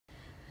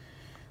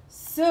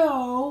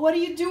So, what are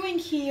you doing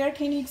here?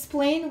 Can you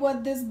explain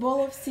what this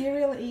bowl of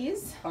cereal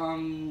is?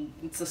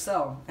 It's a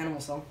cell,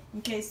 animal cell.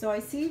 Okay, so I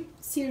see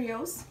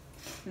cereals.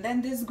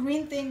 Then this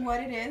green thing, what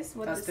it is?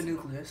 That's the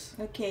nucleus.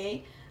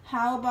 Okay.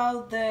 How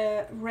about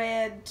the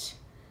red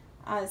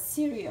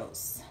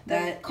cereals?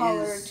 That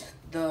colored. Is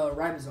the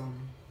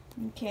ribosome.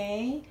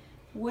 Okay.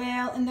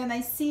 Well, and then I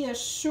see a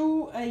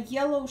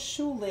yellow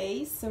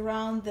shoelace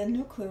around the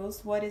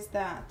nucleus. What is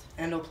that?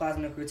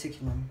 Endoplasmic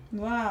reticulum.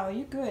 Wow,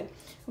 you're good.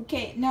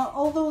 Okay, now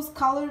all those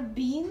colored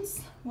beans,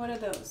 what are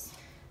those?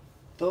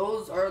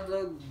 Those are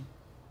the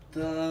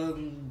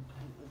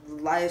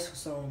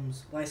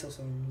lysosomes.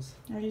 Lysosomes.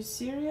 Are you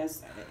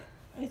serious?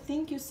 I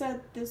think you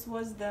said this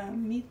was the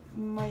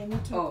my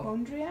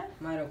mitochondria.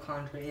 Oh,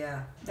 mitochondria,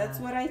 yeah. That's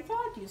what I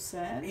thought you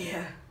said.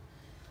 Yeah.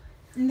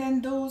 And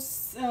then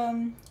those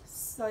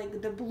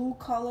like the blue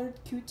colored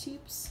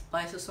Q-tips.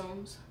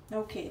 Lysosomes.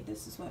 Okay,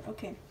 this is what.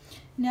 Okay.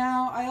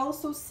 Now I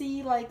also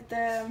see like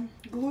the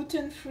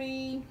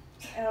gluten-free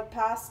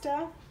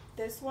pasta.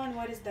 This one,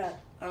 what is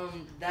that?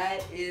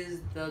 That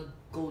is the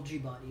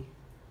Golgi Body.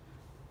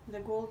 The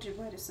Golgi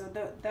Body. So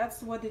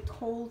that's what it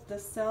holds the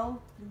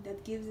cell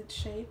that gives it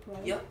shape,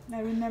 right? Yep. I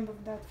remember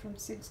that from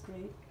 6th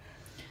grade.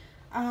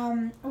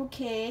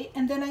 Okay,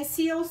 and then I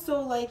see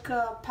also like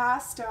a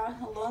pasta,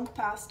 a long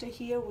pasta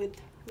here with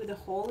a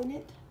hole in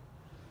it.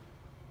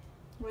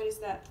 What is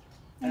that?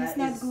 And it's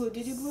not glued.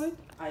 Did you glue it?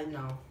 I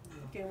know.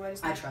 Okay, what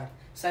is that? I tried.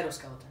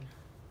 Cytoskeleton.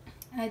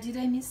 Did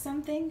I miss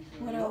something?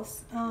 What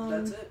else?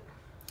 That's it.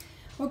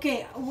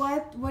 Okay,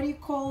 what do you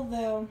call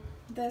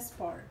this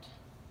part?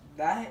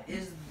 That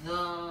is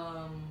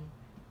the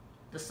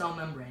cell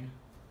membrane.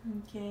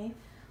 Okay,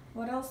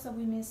 what else are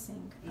we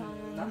missing?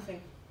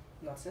 Nothing.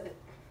 That's it.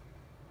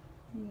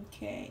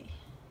 Okay.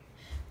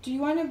 Do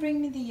you want to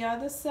bring me the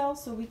other cell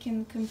so we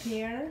can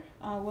compare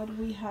what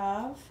we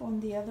have on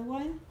the other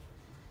one?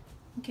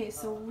 Okay,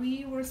 so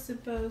we were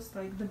supposed,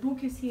 like, the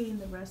book is here in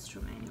the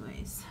restroom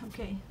anyways.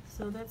 Okay,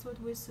 so that's what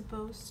we're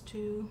supposed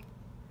to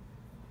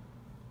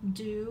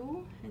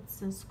do.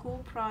 It's a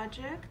school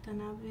project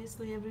and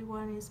obviously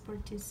everyone is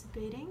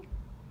participating.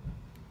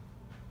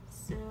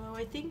 So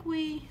I think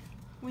we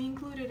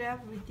included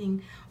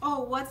everything.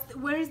 Oh,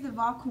 where is the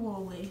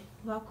vacuole?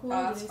 Vacuole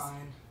That's is...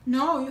 fine.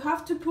 No, you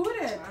have to put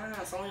it.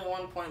 It's only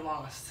 1 point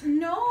lost.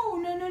 No.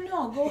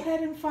 Go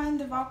ahead and find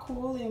the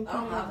vacuole and put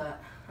I don't it have in.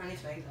 that. I need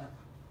to make that.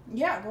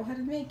 Yeah, go ahead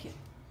and make it.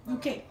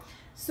 Okay,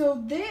 so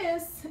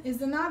this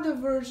is another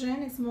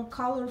version. It's more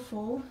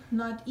colorful,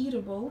 not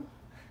eatable.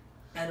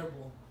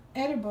 Edible.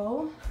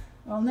 Edible.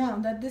 Well, no,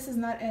 this is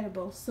not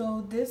edible.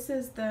 So this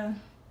is the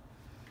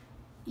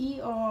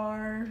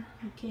ER.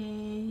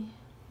 Okay,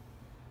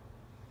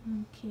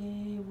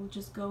 we'll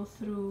just go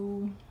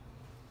through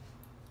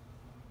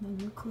the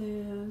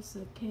nucleus.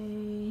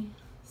 Okay,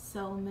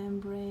 cell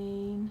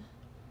membrane,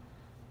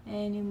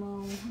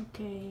 animal.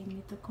 Okay,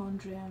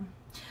 mitochondria.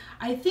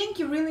 I think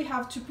you really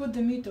have to put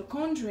the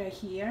mitochondria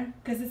here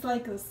because it's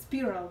like a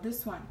spiral.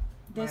 This one.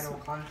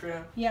 Mitochondria?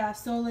 One. Yeah,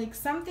 so like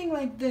something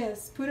like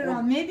this. Put it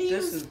on. Maybe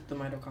this is the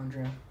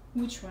mitochondria.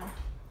 Which one?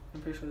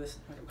 I'm pretty sure this is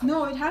mitochondria.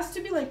 No, it has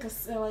to be like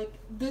like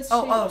this.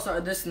 Oh,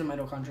 sorry. This is the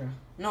mitochondria.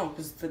 No,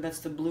 because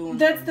that's the blue one.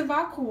 That's the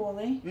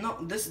vacuole. No,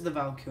 this is the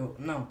vacuole.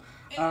 No.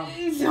 No.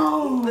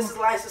 This is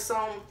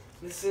lysosome.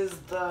 This is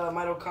the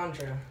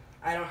mitochondria.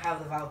 I don't have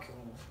the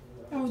vacuole.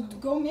 Oh,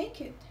 go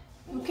make it.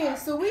 Okay,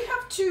 so we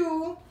have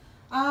two.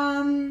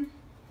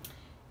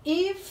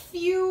 If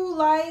you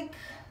like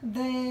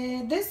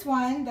this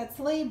one that's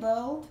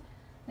labeled,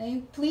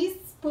 please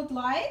put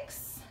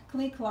likes.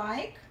 Click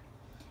like.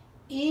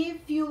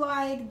 If you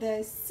like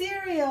the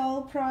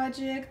cereal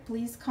project,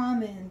 please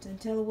comment and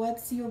tell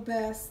what's your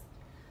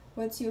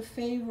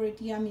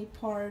favorite yummy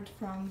part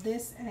from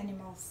this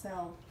animal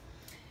cell.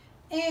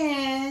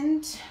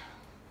 And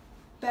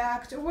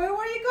back to, where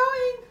were you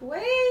going?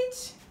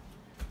 Wait,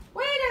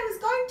 I was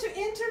going to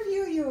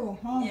interview you.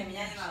 Oh.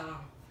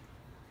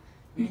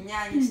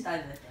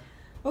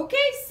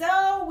 Okay,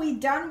 so we're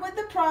done with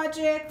the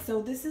project.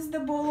 So this is the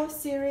bowl of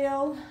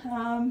cereal.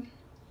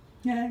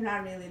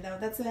 Not really though,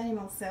 that's an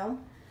animal cell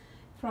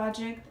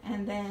project.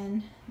 And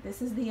then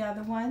this is the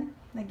other one.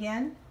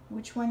 Again,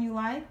 which one you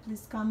like,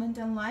 please comment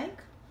and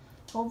like.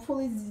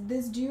 Hopefully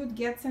this dude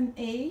gets an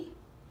A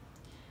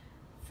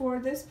for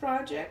this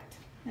project.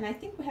 And I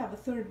think we have a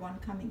third one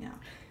coming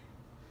out.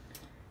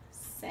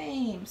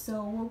 Same,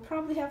 so we'll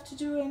probably have to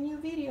do a new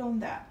video on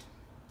that.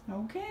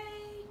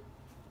 Okay,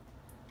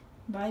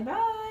 bye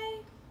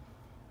bye.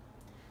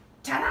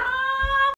 Ta-da!